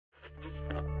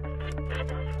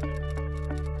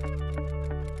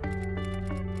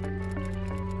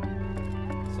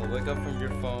Wake up from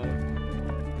your phone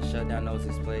and shut down those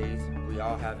displays. We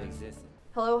all have existence.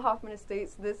 Hello, Hoffman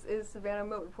Estates. This is Savannah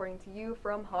Moat reporting to you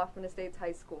from Hoffman Estates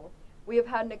High School. We have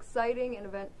had an exciting and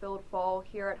event-filled fall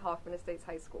here at Hoffman Estates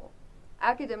High School.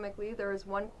 Academically, there is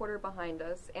one quarter behind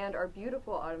us, and our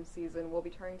beautiful autumn season will be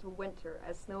turning to winter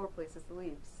as snow replaces the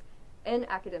leaves. In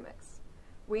academics,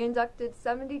 we inducted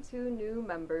 72 new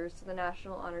members to the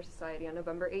National Honor Society on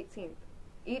November 18th,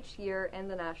 each year in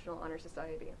the National Honor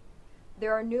Society.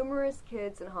 There are numerous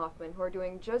kids in Hoffman who are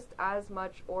doing just as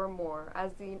much or more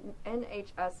as the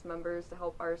NHS members to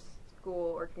help our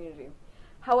school or community.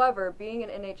 However, being an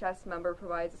NHS member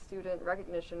provides a student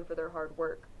recognition for their hard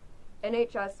work.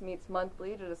 NHS meets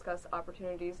monthly to discuss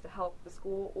opportunities to help the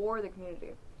school or the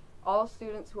community. All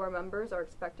students who are members are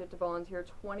expected to volunteer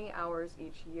 20 hours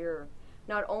each year.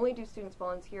 Not only do students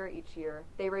volunteer each year,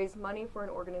 they raise money for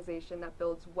an organization that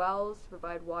builds wells to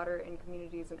provide water in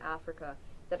communities in Africa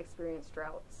that experience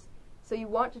droughts. So you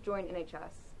want to join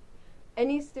NHS.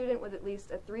 Any student with at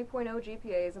least a 3.0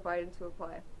 GPA is invited to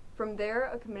apply. From there,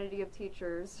 a committee of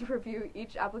teachers review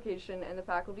each application and the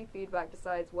faculty feedback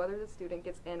decides whether the student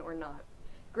gets in or not.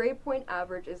 Grade point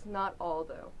average is not all,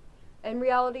 though. In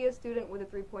reality, a student with a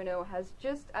 3.0 has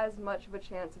just as much of a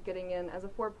chance of getting in as a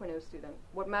 4.0 student.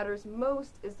 What matters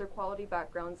most is their quality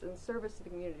backgrounds and service to the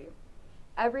community.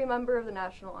 Every member of the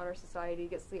National Honor Society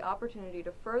gets the opportunity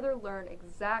to further learn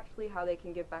exactly how they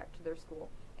can give back to their school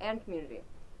and community,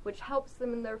 which helps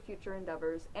them in their future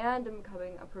endeavors and in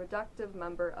becoming a productive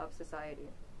member of society.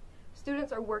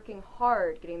 Students are working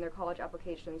hard getting their college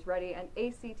applications ready, and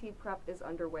ACT prep is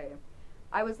underway.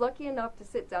 I was lucky enough to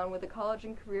sit down with the college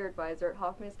and career advisor at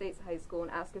Hoffman Estates High School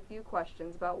and ask a few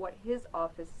questions about what his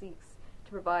office seeks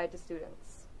to provide to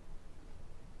students.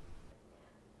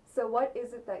 So what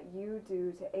is it that you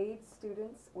do to aid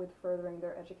students with furthering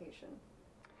their education?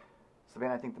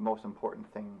 Savannah, I think the most important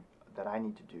thing that I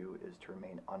need to do is to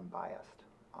remain unbiased,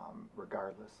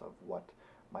 regardless of what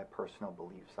my personal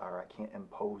beliefs are. I can't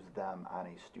impose them on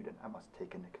a student. I must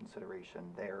take into consideration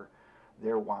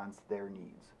their wants, their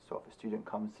needs. So if a student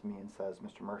comes to me and says,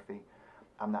 Mr. Murphy,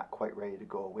 I'm not quite ready to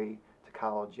go away to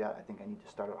college yet, I think I need to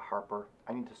start at Harper,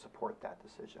 I need to support that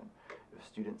decision. If a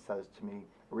student says to me,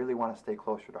 I really want to stay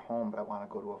closer to home, but I want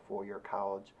to go to a four-year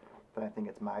college, then I think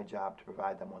it's my job to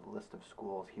provide them with a list of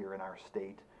schools here in our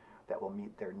state that will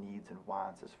meet their needs and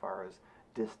wants as far as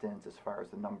distance, as far as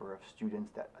the number of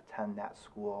students that attend that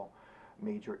school,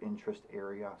 major interest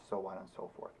area, so on and so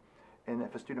forth. And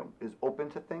if a student is open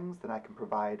to things, then I can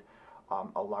provide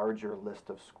a larger list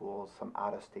of schools, some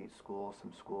out-of-state schools,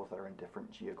 some schools that are in different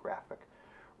geographic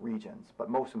regions. But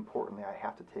most importantly, I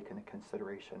have to take into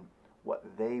consideration what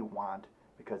they want,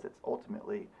 because it's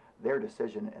ultimately their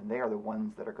decision, and they are the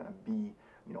ones that are going to be,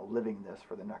 living this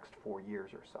for the next 4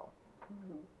 years or so.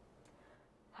 Mm-hmm.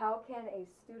 How can a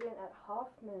student at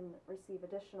Hoffman receive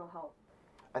additional help?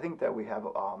 I think that we have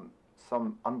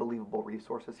some unbelievable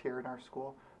resources here in our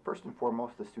school. First and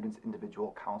foremost, the student's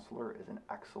individual counselor is an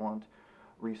excellent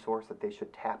resource that they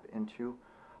should tap into.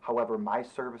 However, my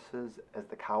services as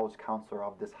the college counselor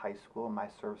of this high school, my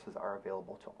services are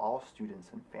available to all students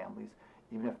and families,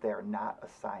 even if they are not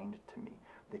assigned to me.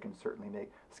 They can certainly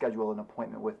schedule an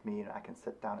appointment with me, and I can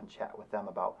sit down and chat with them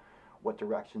about what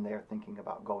direction they are thinking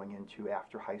about going into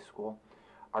after high school.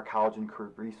 Our College and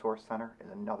Career Resource Center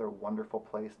is another wonderful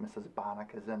place. Mrs.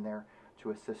 Bonnick is in there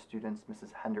to assist students.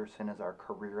 Mrs. Henderson is our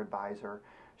career advisor.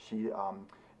 She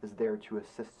is there to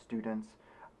assist students.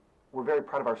 We're very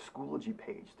proud of our Schoology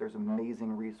page. There's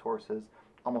amazing resources.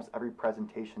 Almost every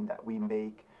presentation that we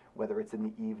make, whether it's in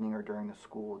the evening or during the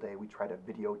school day, we try to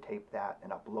videotape that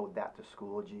and upload that to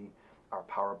Schoology. Our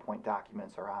PowerPoint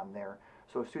documents are on there.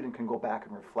 So a student can go back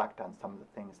and reflect on some of the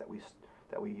things that we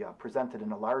presented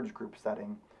in a large group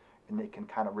setting, and they can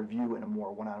kind of review in a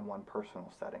more one-on-one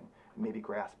personal setting and maybe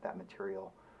grasp that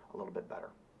material a little bit better.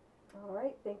 All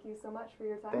right, thank you so much for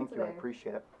your time today. Thank you, I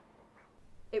appreciate it.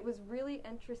 It was really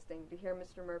interesting to hear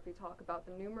Mr. Murphy talk about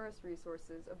the numerous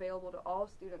resources available to all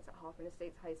students at Hoffman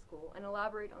Estates High School and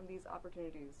elaborate on these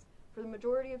opportunities. For the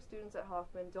majority of students at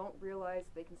Hoffman don't realize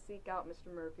they can seek out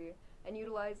Mr. Murphy and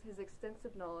utilize his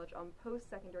extensive knowledge on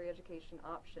post-secondary education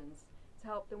options to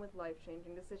help them with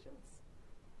life-changing decisions.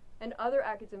 In other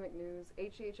academic news,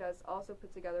 HHS also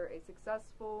put together a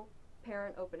successful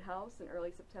parent open house in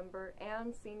early September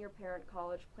and senior parent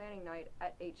college planning night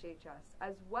at HHS,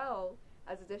 as well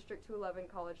as a District 211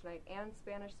 college night and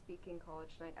Spanish-speaking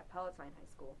college night at Palatine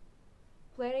High School.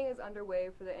 Planning is underway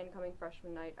for the incoming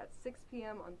freshman night at 6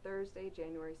 p.m. on Thursday,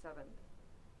 January 7th.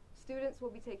 Students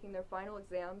will be taking their final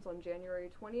exams on January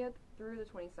 20th through the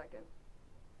 22nd.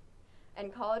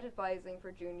 and college advising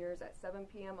for juniors at 7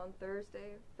 p.m. on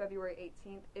Thursday, February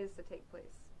 18th is to take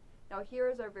place. Now here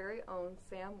is our very own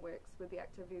Sam Wicks with the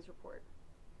activities report.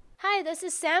 Hi, this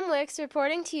is Sam Wicks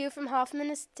reporting to you from Hoffman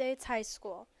Estates High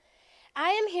School. I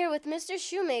am here with Mr.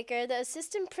 Shoemaker, the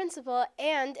assistant principal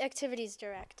and activities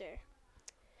director.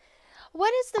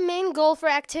 What is the main goal for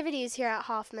activities here at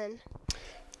Hoffman?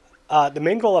 The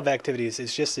main goal of activities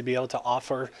is just to be able to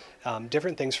offer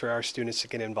different things for our students to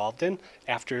get involved in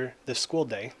after the school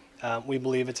day. We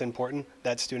believe it's important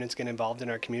that students get involved in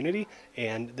our community,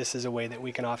 and this is a way that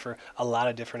we can offer a lot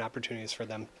of different opportunities for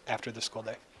them after the school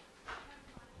day.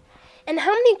 And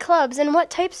how many clubs and what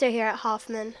types are here at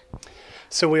Hoffman?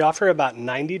 So we offer about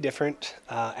 90 different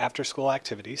after-school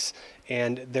activities,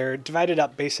 and they're divided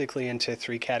up basically into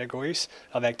 3 categories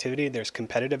of activity. There's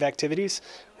competitive activities,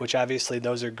 which obviously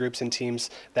those are groups and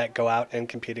teams that go out and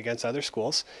compete against other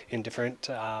schools in different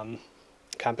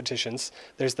competitions.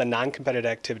 There's the non-competitive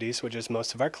activities, which is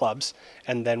most of our clubs,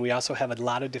 and then we also have a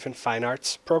lot of different fine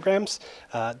arts programs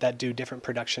that do different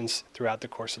productions throughout the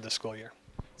course of the school year.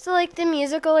 So like the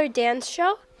musical or dance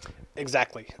show?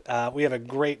 Exactly. We have a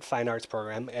great fine arts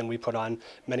program, and we put on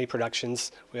many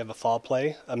productions. We have a fall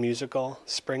play, a musical,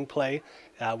 spring play.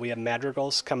 We have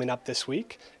madrigals coming up this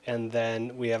week, and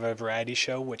then we have a variety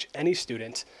show which any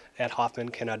student at Hoffman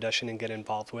can audition and get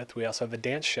involved with. We also have a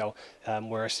dance show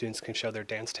where our students can show their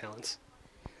dance talents.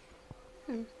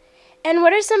 And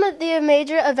what are some of the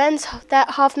major events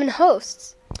that Hoffman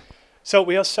hosts? So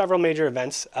we host several major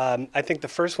events. I think the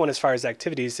first one as far as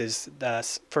activities is the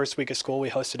first week of school we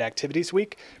hosted Activities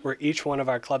Week, where each one of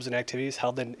our clubs and activities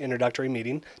held an introductory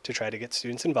meeting to try to get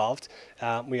students involved.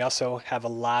 We also have a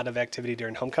lot of activity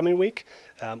during homecoming week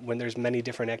when there's many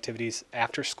different activities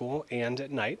after school and at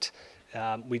night.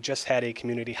 We just had a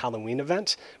community Halloween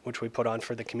event, which we put on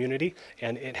for the community,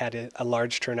 and it had a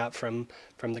large turnout from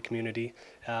the community.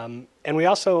 And we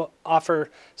also offer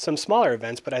some smaller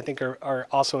events, but I think are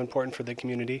also important for the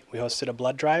community. We hosted a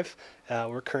blood drive.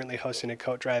 We're currently hosting a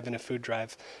coat drive and a food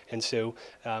drive. And so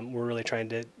we're really trying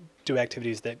to do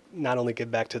activities that not only give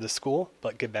back to the school,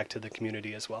 but give back to the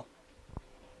community as well.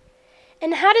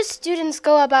 And how do students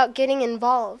go about getting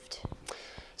involved?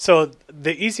 So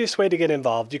the easiest way to get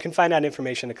involved, you can find out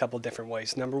information a couple different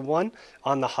ways. Number one,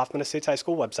 on the Hoffman Estates High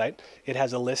School website, it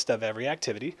has a list of every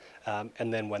activity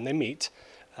and then when they meet.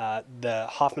 The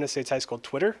Hoffman Estates High School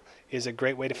Twitter is a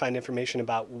great way to find information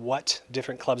about what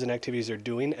different clubs and activities are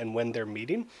doing and when they're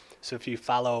meeting. So if you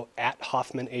follow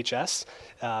 @HoffmanHS,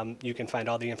 you can find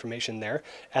all the information there.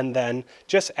 And then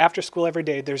just after school every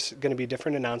day, there's going to be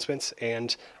different announcements,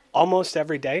 and almost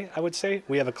every day, I would say,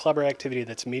 we have a club or activity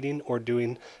that's meeting or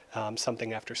doing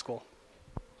something after school.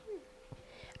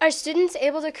 Are students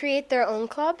able to create their own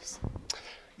clubs?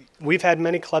 We've had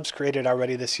many clubs created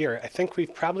already this year. I think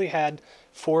we've probably had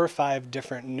 4 or 5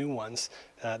 different new ones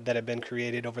that have been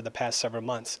created over the past several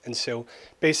months. And so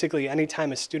basically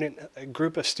anytime a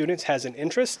group of students has an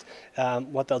interest,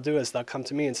 what they'll do is they'll come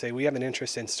to me and say, we have an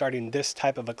interest in starting this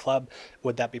type of a club.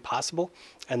 Would that be possible?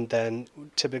 And then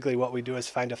typically what we do is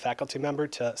find a faculty member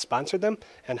to sponsor them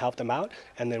and help them out,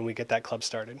 and then we get that club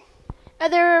started. Are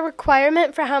there a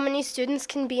requirement for how many students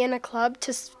can be in a club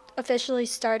to officially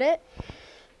start it?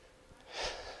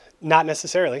 Not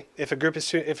necessarily. If a group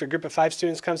of 5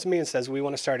 students comes to me and says we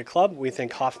want to start a club, we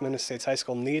think Hoffman Estates High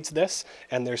School needs this,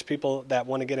 and there's people that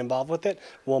want to get involved with it,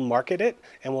 we'll market it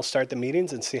and we'll start the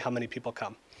meetings and see how many people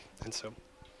come. And so,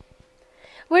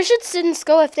 where should students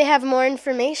go if they have more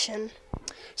information?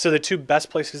 So the 2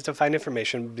 best places to find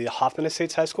information would be the Hoffman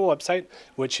Estates High School website,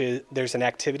 which is there's an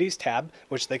activities tab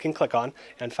which they can click on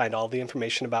and find all the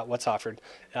information about what's offered.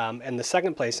 And the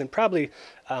second place, and probably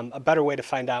a better way to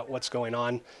find out what's going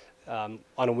on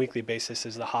a weekly basis,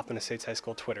 is the Hoffman Estates High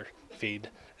School Twitter feed.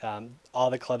 All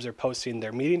the clubs are posting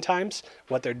their meeting times,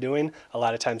 what they're doing. A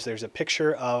lot of times there's a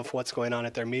picture of what's going on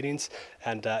at their meetings,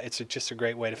 and it's just a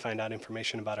great way to find out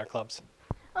information about our clubs.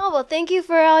 Oh, well, thank you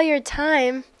for all your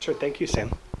time. Sure, thank you,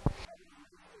 Sam.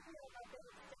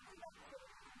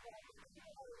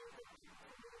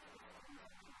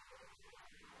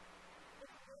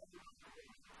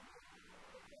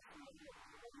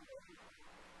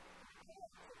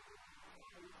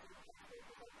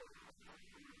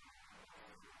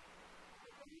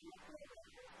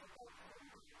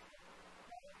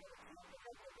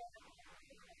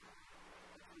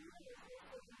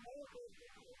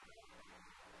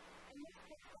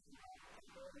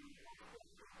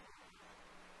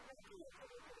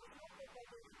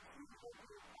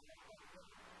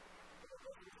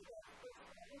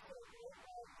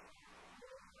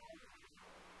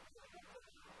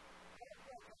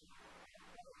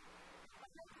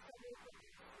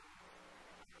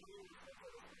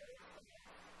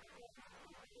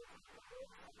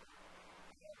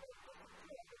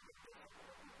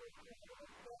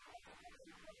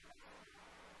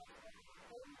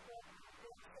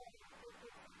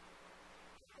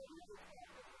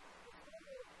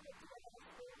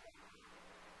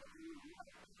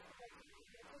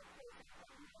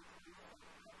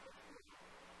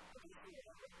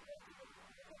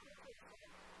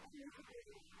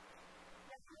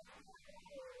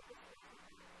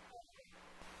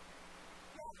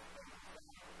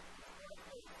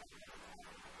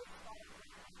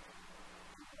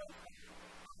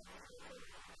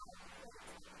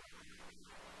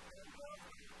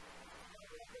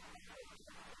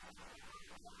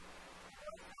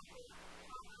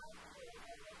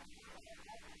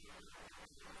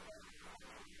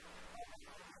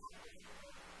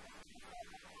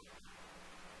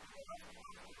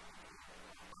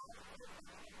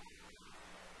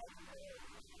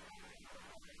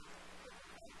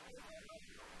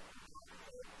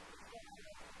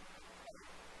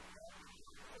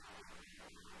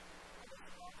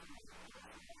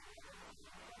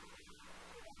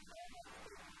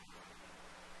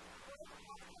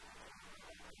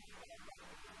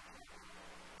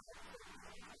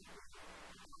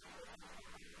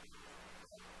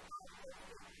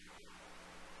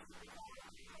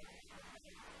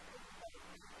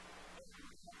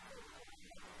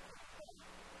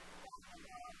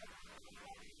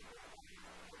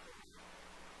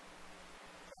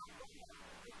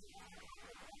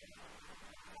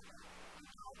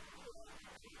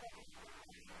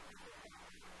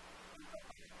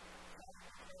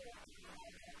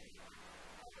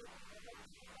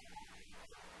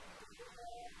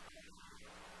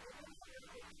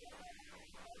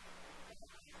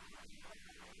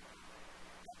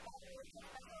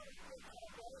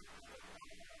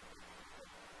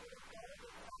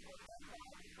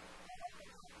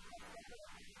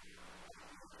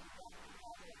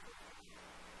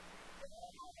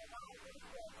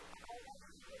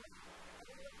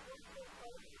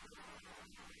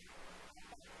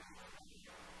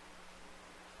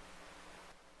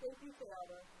 Thank you,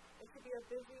 Sarada. It should be a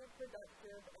busy,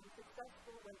 productive, and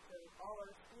successful winter with all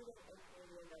our student and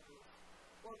family members.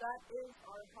 Well, that is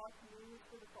our Hawk News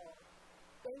for the fall.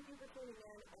 Thank you for tuning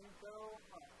in, and go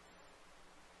Hawks!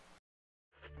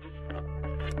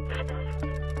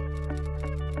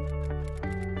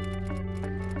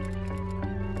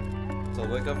 So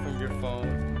wake up from your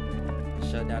phone,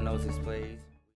 shut down those displays.